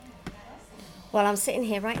Well, I'm sitting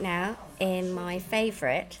here right now in my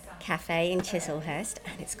favourite cafe in Chislehurst,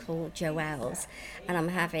 and it's called Joëlle's. And I'm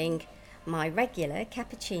having my regular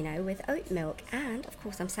cappuccino with oat milk. And, of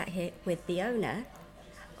course, I'm sat here with the owner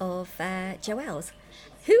of Joëlle's,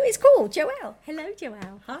 who is called Joëlle. Hello,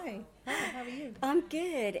 Joëlle. Hi, how are you? I'm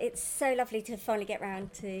good. It's so lovely to finally get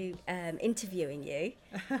round to interviewing you.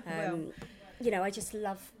 I just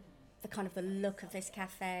love the kind of the look of this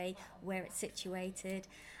cafe, where it's situated,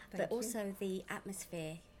 but also the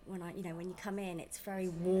atmosphere. When you come in, it's very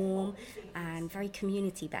warm and very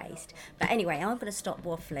community based. But anyway, I'm going to stop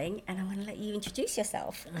waffling and I'm going to let you introduce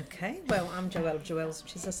yourself. Okay, well, I'm Joëlle of Joëlle's,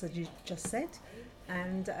 which is as you just said,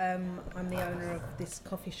 and I'm the owner of this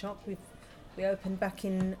coffee shop. We opened back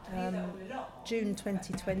in June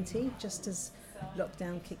 2020, just as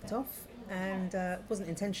lockdown kicked off, and it wasn't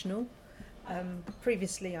intentional.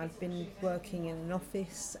 Previously, I'd been working in an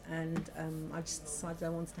office, and I just decided I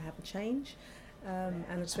wanted to have a change, and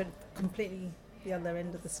I just went completely the other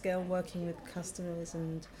end of the scale, working with customers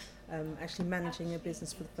and actually managing a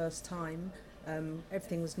business for the first time.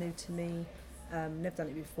 Everything was new to me, never done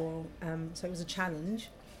it before, so it was a challenge.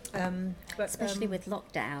 But especially with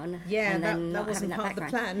lockdown. Yeah, and that wasn't part of the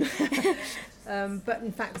plan. But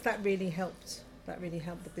in fact, that really helped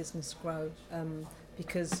the business grow.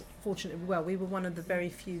 Because fortunately, we were one of the very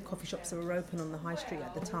few coffee shops that were open on the high street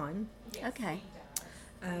at the time. Okay.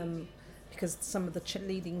 Because some of the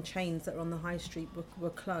leading chains that were on the high street were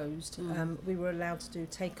closed. We were allowed to do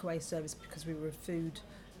takeaway service because we were a food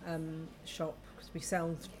shop. Because we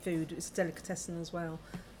sell food, it's a delicatessen as well.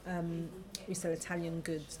 We sell Italian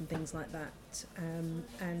goods and things like that.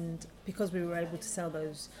 And because we were able to sell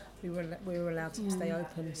those, we were allowed to stay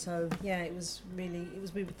open. So yeah,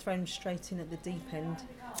 we were thrown straight in at the deep end.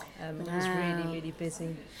 It was really, really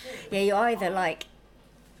busy. Yeah, you either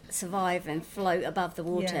survive and float above the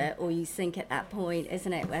water, or you sink at that point,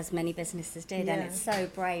 isn't it? As many businesses did, and it's so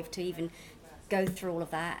brave to even go through all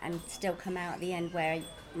of that and still come out at the end where,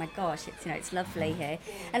 my gosh, it's lovely here.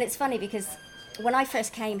 And it's funny because when I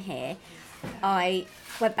first came here, I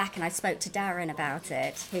went back and I spoke to Darren about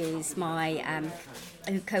it, who's my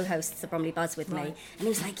who co-hosts the Bromley Buzz with me, and he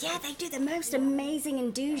was like, "Yeah, they do the most amazing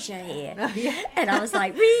Induja here." And I was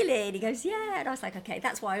like, "Really?" And he goes, "Yeah." And I was like, "Okay,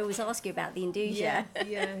 that's why I always ask you about the Induja."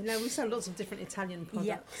 No, we sell lots of different Italian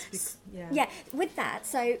products. Yeah. With that,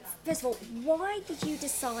 so first of all, why did you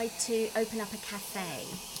decide to open up a cafe?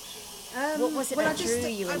 What was it that drew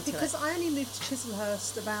you into it? Because I only moved to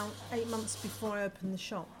Chislehurst about 8 months before I opened the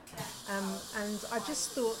shop. And I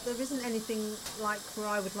just thought there isn't anything like where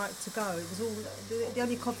I would like to go. It was all the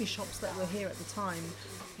only coffee shops that were here at the time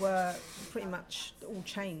were pretty much all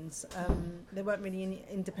chains. There weren't really any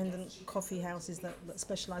independent coffee houses that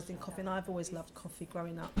specialised in coffee, and I've always loved coffee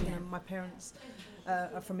growing up. My parents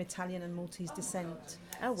are from Italian and Maltese descent.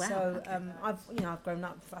 Oh wow! So I've grown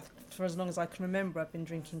up for as long as I can remember. I've been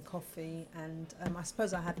drinking coffee, and I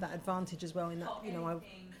suppose I had that advantage as well in that I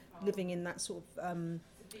living in that sort of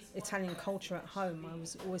Italian culture at home. I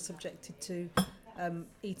was always subjected to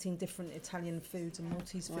eating different Italian foods and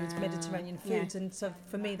Maltese foods, Mediterranean foods, and so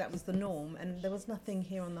for me that was the norm. And there was nothing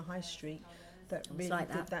here on the high street that really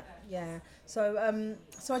did that. Yeah. So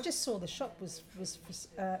I just saw the shop was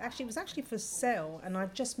actually for sale, and I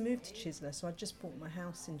just moved to Chislehurst, so I just bought my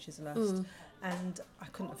house in Chislehurst, and I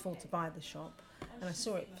couldn't afford to buy the shop. And I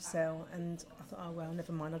saw it for sale, and I thought, oh well,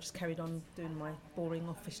 never mind. I just carried on doing my boring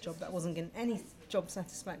office job that I wasn't getting any job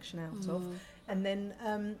satisfaction out of. And then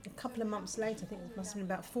a couple of months later, I think it must have been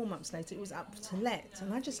about 4 months later, it was up to let.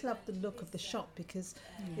 And I just loved the look of the shop because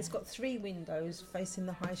it's got 3 windows facing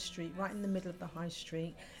the high street, right in the middle of the high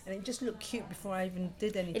street, and it just looked cute before I even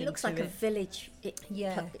did anything. It looks like a village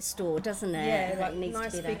store, doesn't it? Yeah, like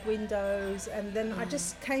nice big windows. And then I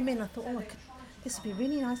just came in. I thought, this would be a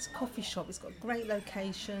really nice coffee shop. It's got a great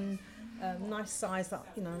location, nice size that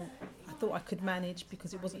I thought I could manage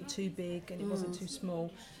because it wasn't too big and it wasn't too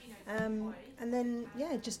small. And then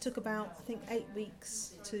it just took about I think 8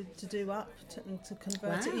 weeks to do up and to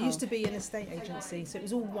convert it. It used to be an estate agency, so it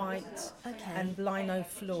was all white and lino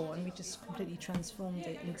floor, and we just completely transformed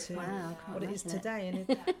it into what it is today.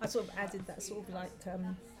 And I sort of added that sort of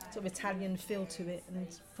sort of Italian feel to it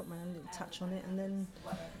and put my own little touch on it,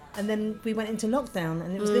 and then we went into lockdown,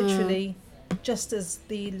 and it was literally just as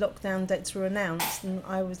the lockdown dates were announced, and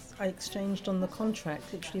I exchanged on the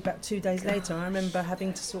contract literally about 2 days later. I remember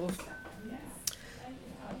having to sort of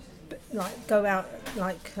go out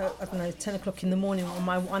I don't know, 10 o'clock in the morning on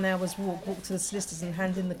my 1 hour's walk to the solicitors and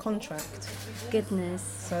hand in the contract. Goodness.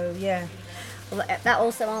 So yeah. Well, that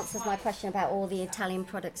also answers my question about all the Italian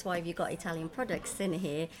products. Why have you got Italian products in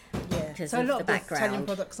here? Yeah. because so of a lot the of the background. Italian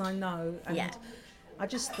products I know, and Yeah. I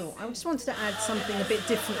just wanted to add something a bit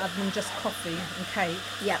different other than just coffee and cake.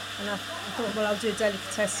 Yeah. And I thought, well, I'll do a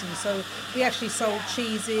delicatessen. So we actually sold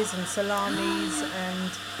cheeses and salamis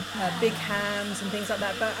and big hams and things like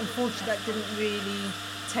that. But unfortunately, that didn't really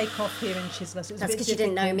take off here in Chislehurst. That's because you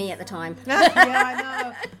didn't know me at the time. Yeah, I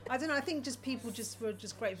know. I don't know. I think just people were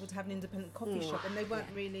just grateful to have an independent coffee shop, and they weren't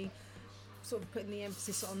really sort of putting the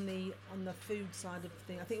emphasis on the food side of the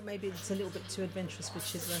thing. I think maybe it's a little bit too adventurous for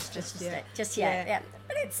Chislehurst just yet. Yeah.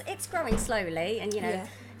 But it's growing slowly, and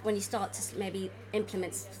when you start to maybe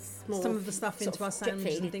implement some of the stuff into our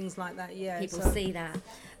sandwiches and things like that, people see that.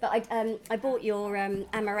 But I bought your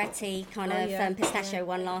amaretti kind of pistachio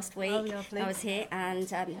one last week. Oh, lovely. I was here and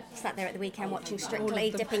sat there at the weekend watching Strictly,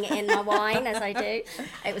 dipping it in my wine as I do.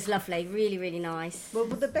 It was lovely, really, really nice. Well,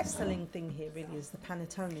 the best-selling thing here really is the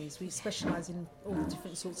panettones. We specialise in all the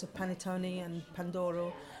different sorts of panettone and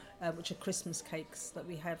pandoro, which are Christmas cakes that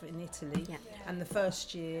we have in Italy. Yeah. And the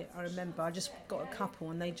first year, I remember, I just got a couple,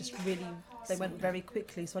 and they went very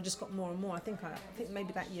quickly. So I just got more and more. I think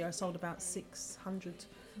maybe that year I sold about 600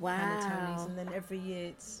 panettones, and then every year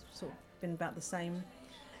it's sort of been about the same.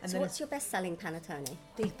 And so what's your best-selling panettone?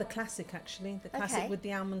 The classic, actually, the classic with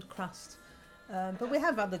the almond crust. But we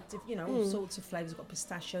have other, all sorts of flavours. We've got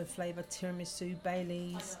pistachio flavour, tiramisu,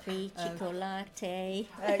 Baileys. Three chocolate.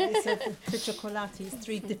 It's a chocolate. It's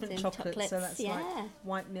 3 different chocolates. So that's like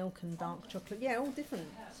white milk and dark chocolate. Yeah, all different,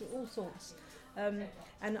 all sorts.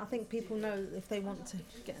 And I think people know if they want to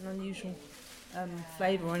get an unusual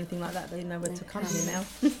flavour or anything like that, they know where to come here now.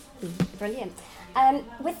 Brilliant.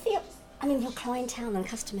 With your clientele and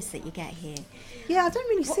customers that you get here. Yeah, I don't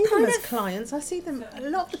really see them as clients. I see them. A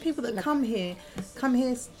lot of the people that come here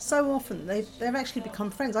so often. They've actually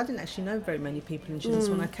become friends. I didn't actually know very many people in Chislehurst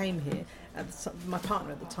when I came here. My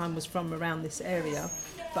partner at the time was from around this area,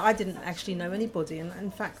 but I didn't actually know anybody. And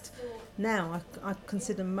in fact, now I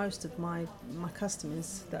consider most of my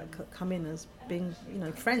customers that come in as being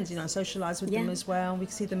friends. I socialise with them as well. We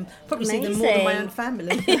see them see them more than my own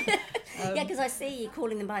family. Because I see you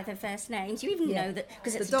calling them by their first names. You even know that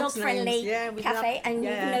because it's a dog-friendly cafe, and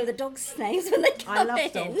you even know the dogs' names when they come in. I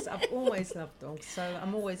love dogs. I've always loved dogs, so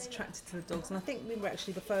I'm always attracted to the dogs. And I think we were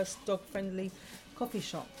actually the first dog-friendly coffee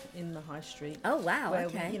shop in the high street. Oh wow!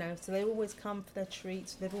 Okay. So they always come for their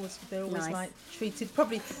treats. They're always nice. like treated.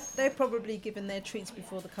 They're probably given their treats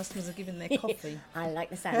before the customers are given their coffee. I like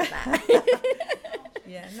the sound of that.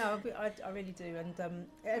 Yeah, no, I really do, and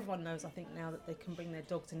everyone knows. I think now that they can bring their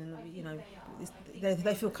dogs in, and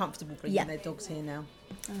they feel comfortable bringing their dogs here now.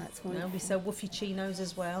 Oh, that's wonderful. We sell woofy chinos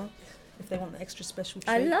as well, if they want the extra special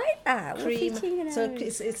treat. I like that Cream. Woofy chinos.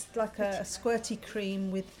 So it's like a squirty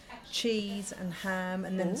cream with cheese and ham,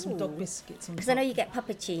 and then some dog biscuits on top. Because I know you get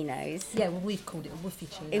puppuccinos. Yeah, well, we've called it a woofy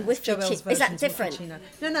chino. Joelle's is that different?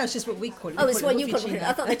 No, it's just what we call it. Oh, it's what you call it.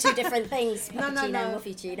 I thought they're two different things. Puppuccino and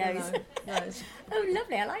woofy chinos. No. Oh,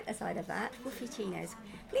 lovely. I like the side of that. Woofy chinos.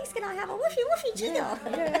 Please, can I have a woofy chino?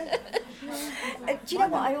 Yeah. Do you know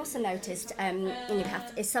what I also noticed in your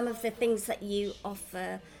path is some of the things that you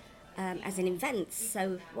offer as in events.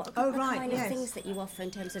 So what kind of things that you offer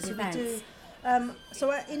in terms of events?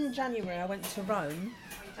 So in January I went to Rome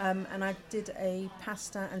and I did a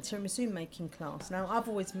pasta and tiramisu making class. Now I've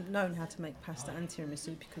always known how to make pasta and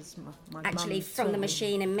tiramisu because my actually mum from taught the me.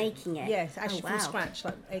 machine and making it. Yes, actually from scratch,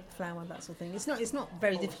 like egg flour, that sort of thing. It's not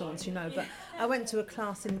very difficult, as you know. But I went to a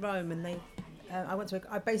class in Rome and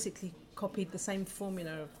I basically copied the same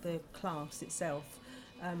formula of the class itself.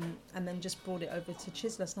 And then just brought it over to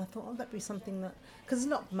Chislehurst, and I thought, that'd be something that, because there's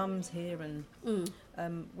a lot of mums here and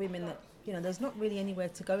women that there's not really anywhere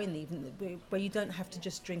to go in the evening where you don't have to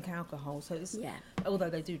just drink alcohol. So it's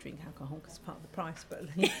although they do drink alcohol because it's part of the price, but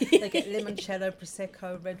they get limoncello,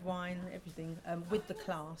 prosecco, red wine, everything with the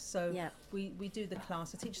class. So we do the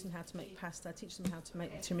class. I teach them how to make pasta. I teach them how to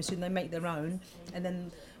make tiramisu, and they make their own, and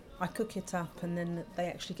then I cook it up, and then they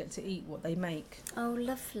actually get to eat what they make. Oh,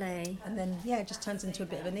 lovely. And then, it just turns into a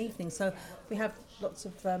bit of an evening. So we have lots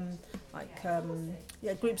of,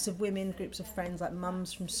 groups of women, groups of friends, like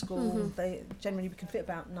mums from school. We can fit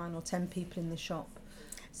about 9 or 10 people in the shop.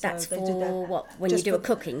 So that's for when you do a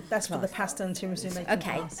cooking That's class. For the pasta and tiramisu making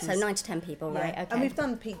classes. So 9 to 10 people, right? Okay. And we've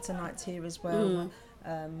done pizza nights here as well.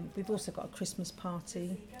 We've also got a Christmas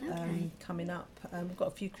party coming up. We've got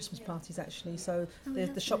a few Christmas parties actually, so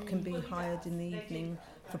the shop can be hired in the evening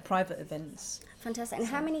for private events. Fantastic. And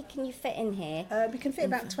how many can you fit in here? We can fit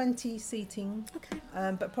about 20 seating,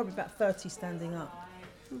 but probably about 30 standing up.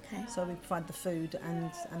 Okay. So we provide the food and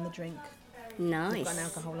the drink. Nice. We've got an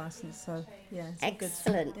alcohol licence, so it's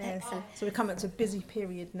excellent. Good. Yeah. Excellent. So we're coming up to a busy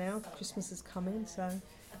period now. Christmas is coming, so.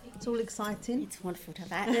 It's all exciting. It's wonderful to have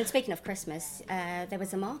that. And speaking of Christmas, there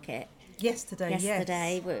was a market. Yesterday,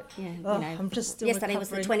 yes. I'm just still yesterday recovering. Was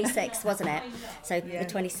the 26th, wasn't it? So the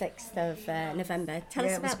 26th of November. Tell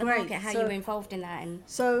us about the market, how you were involved in that. And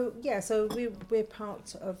so we're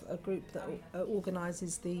part of a group that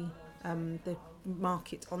organises the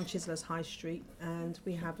market on Chislehurst High Street, and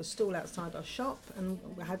we have a stall outside our shop, and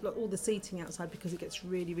we had all the seating outside because it gets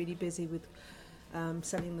really, really busy with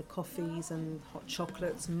selling the coffees and hot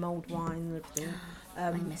chocolates and mulled wine and everything.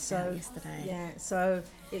 I missed out yesterday. Yeah, so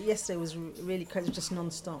yesterday was really crazy, just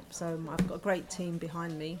non-stop. So I've got a great team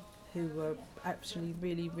behind me who were actually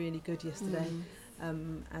really, really good yesterday.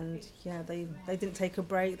 And yeah, they didn't take a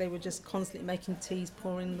break. They were just constantly making teas,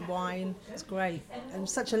 pouring the wine. It's great, and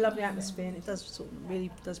such a lovely atmosphere, and it does really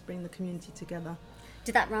bring the community together.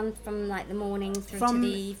 Did that run from like the morning through to the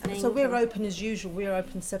evening? So we're open as usual. We're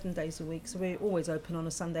open 7 days a week, so we're always open on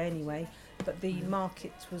a Sunday anyway. But the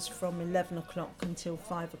market was from 11 o'clock until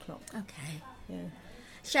 5 o'clock. Okay. Yeah.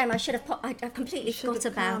 Shame, I should have. I completely forgot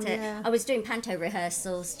about it. Yeah. I was doing panto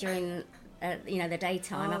rehearsals during, the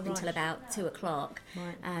daytime up until about 2 o'clock,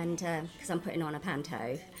 right. And because I'm putting on a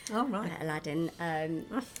panto. Oh right. At Aladdin,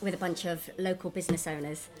 with a bunch of local business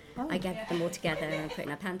owners. Oh. I gathered them all together and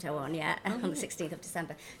putting a panto on, on the 16th of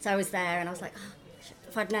December. So I was there and I was like,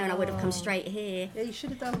 if I'd known, I would have come straight here. Yeah, you should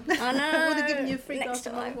have done. I know. I would have given you a free Next glass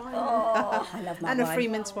of time. wine. Oh, I love my and wine. a free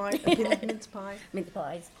mince pie. A mince pie. Mince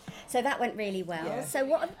pies. So that went really well. Yeah. So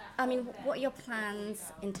what are your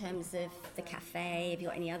plans in terms of the cafe? Have you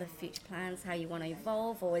got any other future plans? How you want to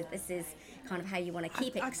evolve, or this is kind of how you want to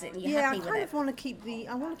keep it? Cause you're happy with it. I kind of want to keep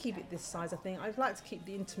it this size. I think I'd like to keep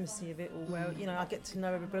the intimacy of it all. Where I get to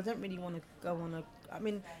know everybody. I don't really want to go on a. I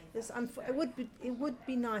mean, it would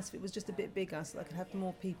be nice if it was just a bit bigger, so that I could have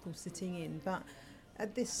more people sitting in. But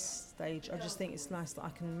at this stage, I just think it's nice that I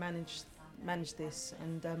can manage this,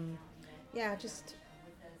 and I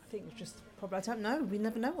think it's just probably, I don't know. We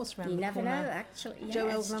never know what's around the corner. You never know, actually. Yeah,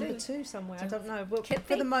 Joelle's number 2 somewhere. I don't know. But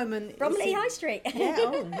for the moment, Bromley High Street. Yeah,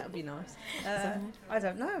 that would be nice. I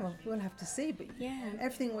don't know. We'll have to see. But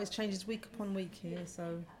everything always changes week upon week here,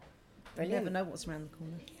 so you never know what's around the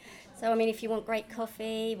corner. So, I mean, if you want great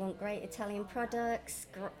coffee, want great Italian products,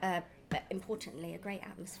 but importantly, a great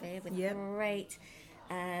atmosphere with great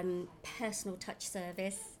personal touch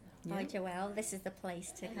service by Joëlle, this is the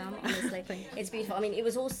place to come, honestly. It's beautiful. I mean, it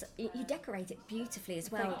was also, you decorate it beautifully as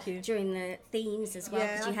well during the themes as well,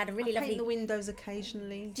 because you had a really lovely... paint the windows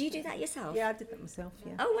occasionally. Do you do that yourself? Yeah, I did that myself,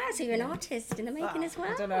 yeah. Oh, wow, so you're an artist in the making as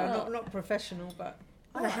well? I don't know, not professional, but...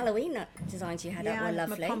 The Halloween designs you had up were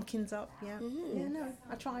lovely. My pumpkins up, yeah. Mm-hmm. Yeah, no,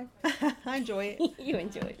 I try. I enjoy it. You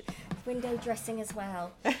enjoy it. Window dressing as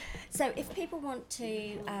well. So if people want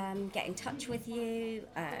to get in touch with you,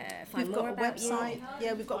 find more about you... We've got a website.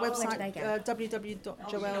 Yeah, we've got a website,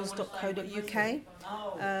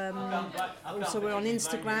 www.joelles.co.uk. Also, we're on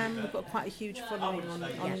Instagram. We've got quite a huge following on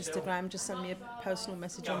Instagram. Just send me a personal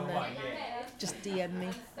message on there. Just DM me.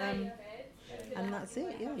 And that's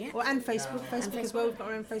it, yeah. And Facebook as well. We've got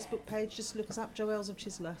our own Facebook page. Just look us up, Joëlle's of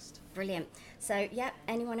Chislehurst. Brilliant. So,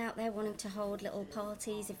 anyone out there wanting to hold little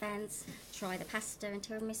parties, events, try the pasta and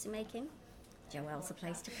tiramisu making, Joëlle's the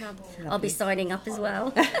place to come. Lovely. I'll be signing up as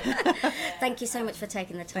well. Thank you so much for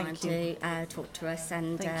taking the time to talk to us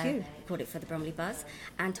and record it for the Bromley Buzz.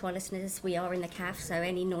 And to our listeners, we are in the cafe, so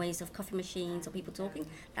any noise of coffee machines or people talking,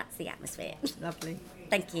 that's the atmosphere. Lovely.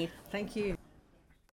 Thank you. Thank you.